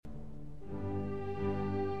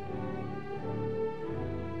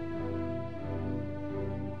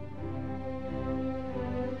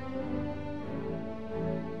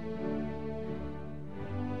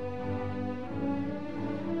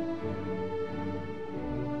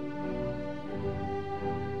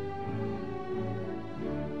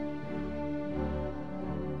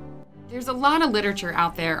There's a lot of literature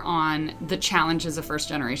out there on the challenges of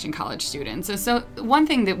first-generation college students. So one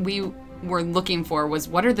thing that we were looking for was,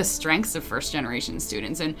 what are the strengths of first-generation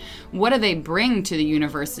students and what do they bring to the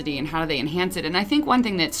university and how do they enhance it? And I think one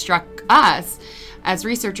thing that struck us as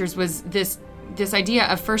researchers was this idea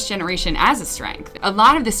of first generation as a strength. A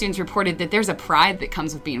lot of the students reported that there's a pride that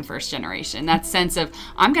comes with being first generation. That sense of,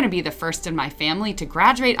 I'm going to be the first in my family to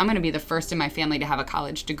graduate, I'm going to be the first in my family to have a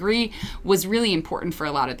college degree, was really important for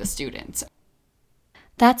a lot of the students.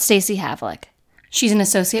 That's Stacy Havlick. She's an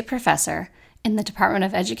associate professor in the Department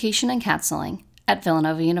of Education and Counseling at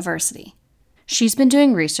Villanova University. She's been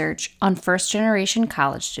doing research on first-generation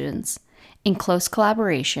college students in close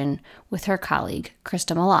collaboration with her colleague,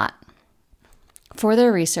 Krista Malott. For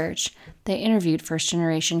their research, they interviewed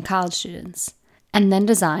first-generation college students and then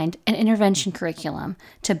designed an intervention curriculum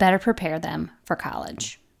to better prepare them for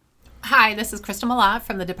college. Hi, this is Krista Malott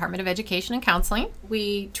from the Department of Education and Counseling.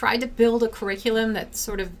 We tried to build a curriculum that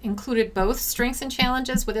sort of included both strengths and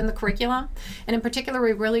challenges within the curriculum. And in particular,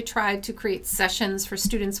 we really tried to create sessions for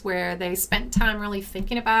students where they spent time really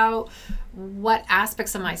thinking about what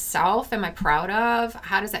aspects of myself am I proud of?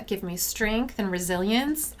 How does that give me strength and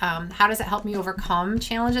resilience? How does it help me overcome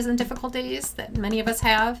challenges and difficulties that many of us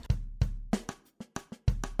have?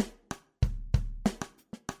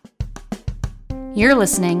 You're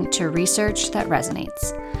listening to Research That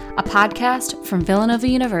Resonates, a podcast from Villanova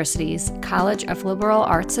University's College of Liberal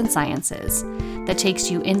Arts and Sciences that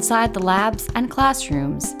takes you inside the labs and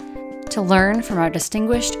classrooms to learn from our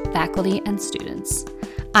distinguished faculty and students.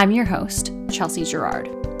 I'm your host, Chelsea Gerard.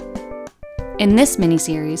 In this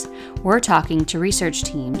mini-series, we're talking to research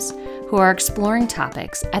teams who are exploring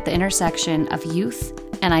topics at the intersection of youth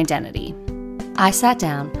and identity. I sat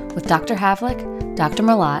down with Dr. Havlick, Dr.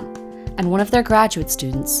 Malott, and one of their graduate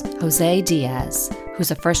students, Jose Diaz,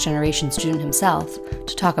 who's a first-generation student himself,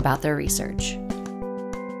 to talk about their research.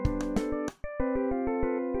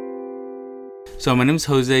 So my name is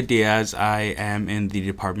Jose Diaz. I am in the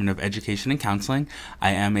Department of Education and Counseling.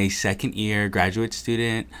 I am a second-year graduate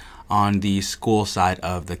student on the school side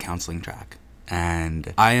of the counseling track.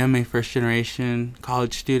 And I am a first-generation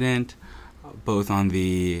college student, both on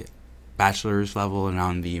the bachelor's level and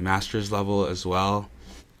on the master's level as well.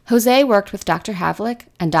 Jose worked with Dr. Havlick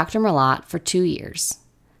and Dr. Malott for 2 years.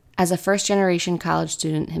 As a first-generation college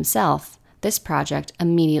student himself, this project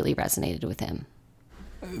immediately resonated with him.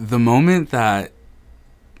 The moment that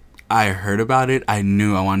I heard about it, I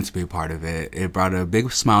knew I wanted to be a part of it. It brought a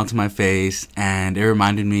big smile to my face, and it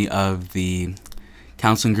reminded me of the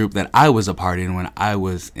counseling group that I was a part in when I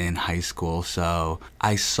was in high school. So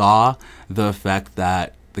I saw the effect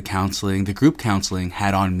that the group counseling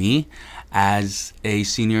had on me as a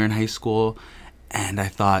senior in high school, and I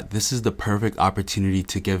thought this is the perfect opportunity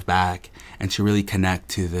to give back and to really connect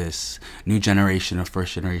to this new generation of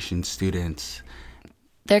first-generation students.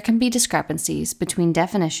 There can be discrepancies between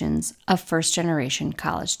definitions of first-generation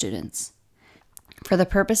college students. For the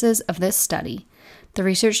purposes of this study, the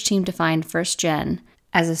research team defined first gen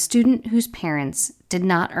as a student whose parents did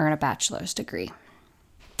not earn a bachelor's degree.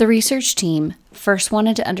 The research team first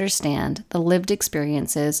wanted to understand the lived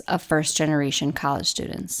experiences of first-generation college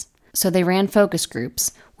students, so they ran focus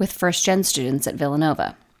groups with first-gen students at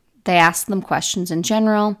Villanova. They asked them questions in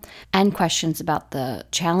general and questions about the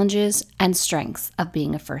challenges and strengths of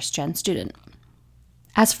being a first-gen student.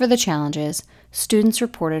 As for the challenges, students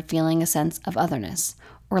reported feeling a sense of otherness,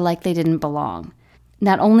 or like they didn't belong,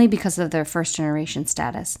 not only because of their first-generation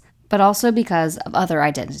status, but also because of other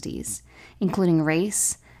identities, including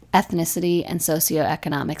race, ethnicity, and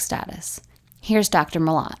socioeconomic status. Here's Dr.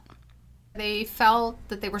 Malott. They felt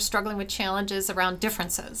that they were struggling with challenges around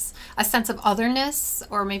differences, a sense of otherness,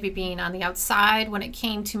 or maybe being on the outside when it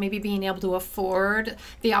came to maybe being able to afford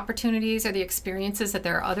the opportunities or the experiences that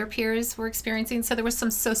their other peers were experiencing. So there was some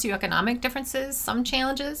socioeconomic differences, some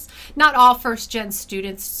challenges. Not all first-gen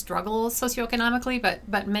students struggle socioeconomically,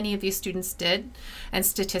 but many of these students did, and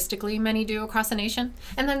statistically many do across the nation.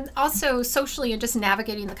 And then also socially and just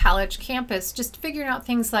navigating the college campus, just figuring out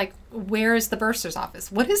things like, where is the bursar's office?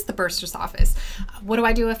 What is the bursar's office? What do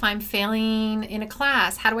I do if I'm failing in a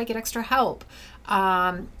class? How do I get extra help?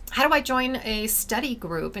 How do I join a study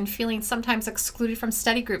group and feeling sometimes excluded from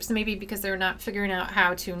study groups, maybe because they're not figuring out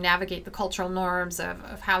how to navigate the cultural norms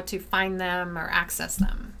of how to find them or access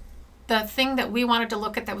them? The thing that we wanted to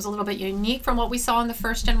look at that was a little bit unique from what we saw in the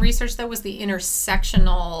first-gen research, though, was the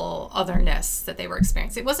intersectional otherness that they were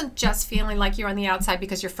experiencing. It wasn't just feeling like you're on the outside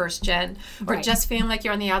because you're first-gen, or Right. just feeling like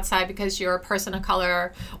you're on the outside because you're a person of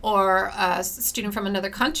color or a student from another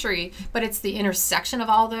country, but it's the intersection of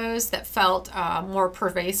all those that felt more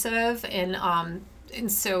pervasive in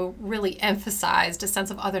and so really emphasized a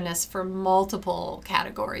sense of otherness for multiple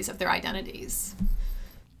categories of their identities.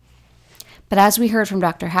 But as we heard from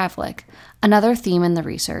Dr. Havlik, another theme in the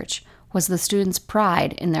research was the students'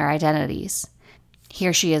 pride in their identities.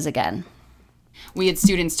 Here she is again. We had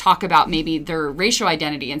students talk about maybe their racial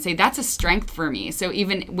identity and say, that's a strength for me. So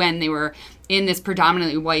even when they were in this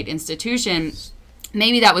predominantly white institution,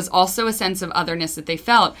 maybe that was also a sense of otherness that they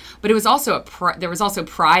felt, but it was also there was also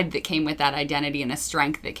pride that came with that identity and a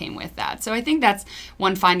strength that came with that. So I think that's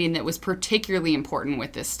one finding that was particularly important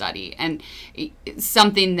with this study, and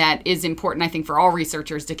something that is important, I think, for all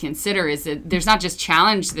researchers to consider is that there's not just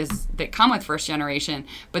challenges that come with first generation,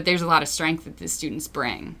 but there's a lot of strength that the students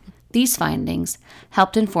bring. These findings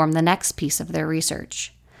helped inform the next piece of their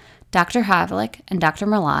research. Dr. Havlik and Dr.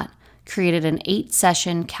 Merlot created an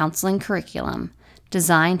 8-session counseling curriculum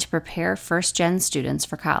designed to prepare first-gen students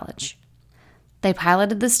for college. They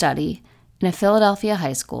piloted the study in a Philadelphia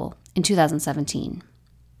high school in 2017.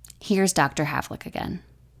 Here's Dr. Havlik again.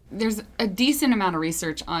 There's a decent amount of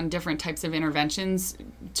research on different types of interventions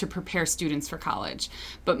to prepare students for college,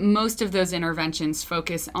 but most of those interventions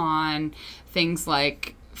focus on things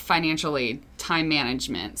like financial aid, time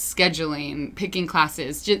management, scheduling, picking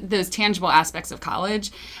classes, those tangible aspects of college.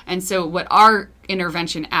 And so what our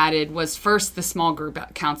intervention added was first the small group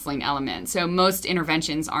counseling element. So most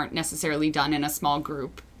interventions aren't necessarily done in a small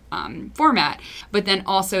group format, but then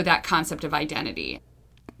also that concept of identity.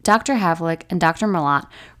 Dr. Havlik and Dr. Merlot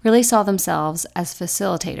really saw themselves as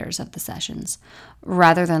facilitators of the sessions,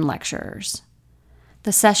 rather than lecturers.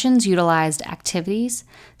 The sessions utilized activities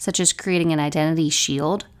such as creating an identity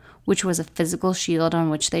shield, which was a physical shield on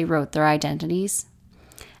which they wrote their identities,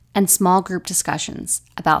 and small group discussions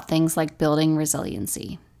about things like building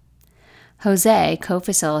resiliency. Jose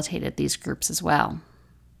co-facilitated these groups as well.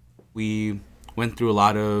 We went through a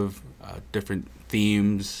lot of different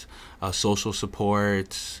themes, social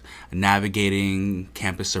supports, navigating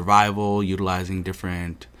campus survival, utilizing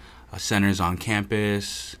different centers on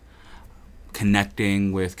campus,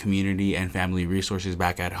 connecting with community and family resources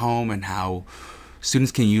back at home, and how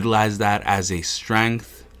students can utilize that as a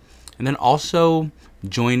strength. And then also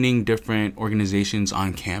joining different organizations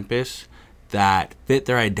on campus that fit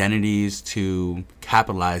their identities to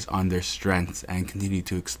capitalize on their strengths and continue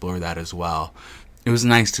to explore that as well. It was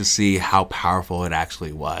nice to see how powerful it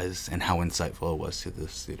actually was and how insightful it was to the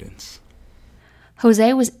students.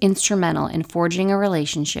 Jose was instrumental in forging a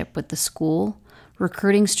relationship with the school,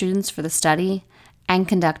 recruiting students for the study, and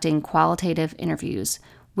conducting qualitative interviews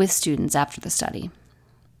with students after the study.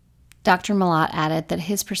 Dr. Merlot added that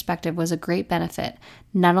his perspective was a great benefit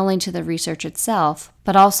not only to the research itself,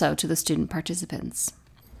 but also to the student participants.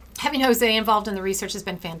 Having Jose involved in the research has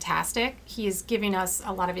been fantastic. He is giving us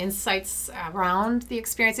a lot of insights around the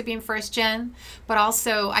experience of being first gen, but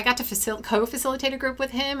also I got to co-facilitate a group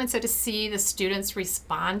with him, and so to see the students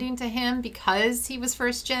responding to him because he was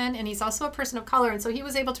first gen, and he's also a person of color, and so he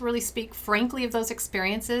was able to really speak frankly of those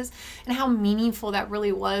experiences and how meaningful that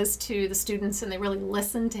really was to the students, and they really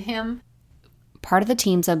listened to him. Part of the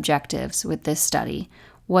team's objectives with this study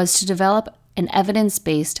was to develop an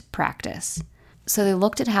evidence-based practice. So they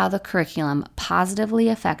looked at how the curriculum positively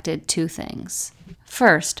affected two things.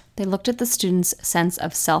 First, they looked at the students' sense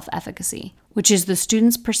of self-efficacy, which is the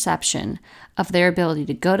students' perception of their ability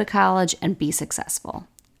to go to college and be successful.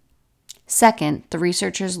 Second, the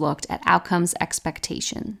researchers looked at outcomes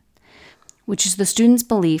expectation, which is the student's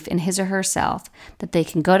belief in his or herself that they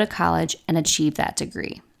can go to college and achieve that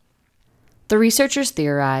degree. The researchers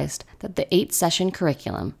theorized that the 8-session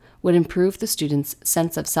curriculum would improve the students'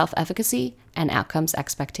 sense of self-efficacy and outcomes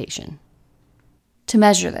expectation. To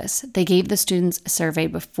measure this, they gave the students a survey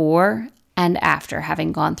before and after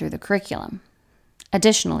having gone through the curriculum.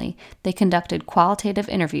 Additionally, they conducted qualitative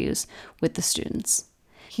interviews with the students.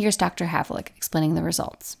 Here's Dr. Havlik explaining the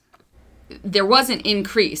results. There was an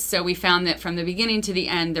increase. So we found that from the beginning to the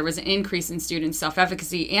end, there was an increase in students'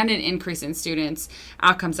 self-efficacy and an increase in students'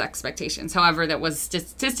 outcomes expectations. However, that was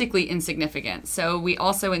statistically insignificant. So we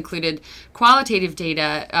also included qualitative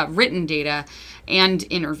data, written data, and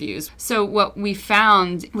interviews. So what we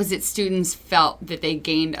found was that students felt that they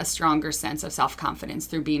gained a stronger sense of self-confidence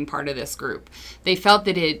through being part of this group. They felt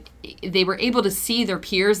that they were able to see their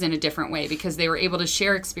peers in a different way because they were able to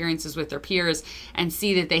share experiences with their peers and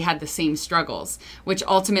see that they had the same struggles, which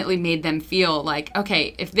ultimately made them feel like,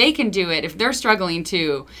 okay, if they can do it, if they're struggling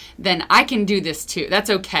too, then I can do this too. That's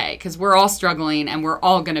okay, because we're all struggling and we're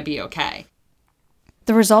all going to be okay.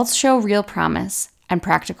 The results show real promise and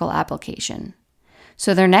practical application.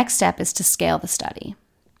 So their next step is to scale the study.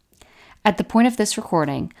 At the point of this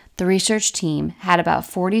recording, the research team had about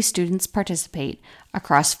 40 students participate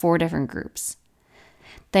across 4 different groups.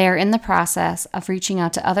 They are in the process of reaching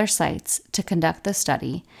out to other sites to conduct the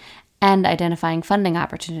study and identifying funding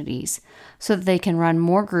opportunities so that they can run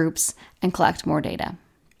more groups and collect more data.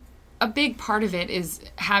 A big part of it is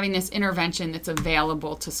having this intervention that's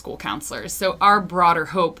available to school counselors. So our broader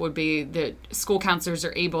hope would be that school counselors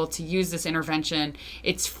are able to use this intervention.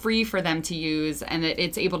 It's free for them to use, and that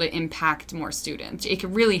it's able to impact more students. It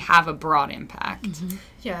could really have a broad impact. Mm-hmm.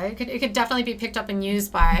 Yeah, it could definitely be picked up and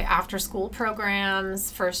used by after-school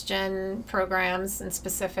programs, first-gen programs in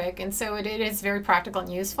specific, and so it is very practical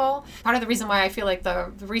and useful. Part of the reason why I feel like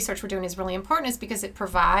the research we're doing is really important is because it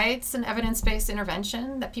provides an evidence-based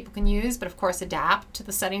intervention that people can use, but of course adapt to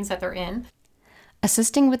the settings that they're in.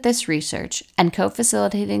 Assisting with this research and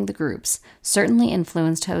co-facilitating the groups certainly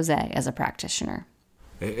influenced Jose as a practitioner.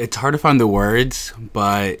 It's hard to find the words,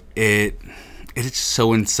 but it is so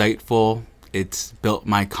insightful. It's built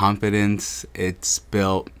my confidence. It's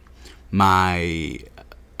built my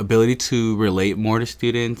ability to relate more to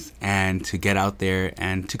students and to get out there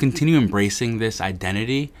and to continue embracing this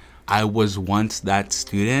identity. I was once that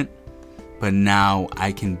student, but now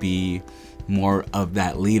I can be more of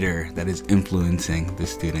that leader that is influencing the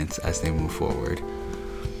students as they move forward.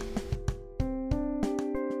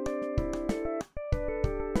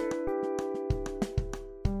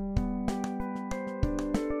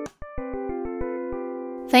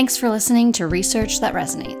 Thanks for listening to Research That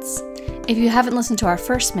Resonates. If you haven't listened to our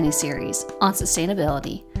first mini-series on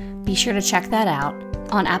sustainability, be sure to check that out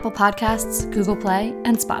on Apple Podcasts, Google Play,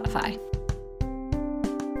 and Spotify.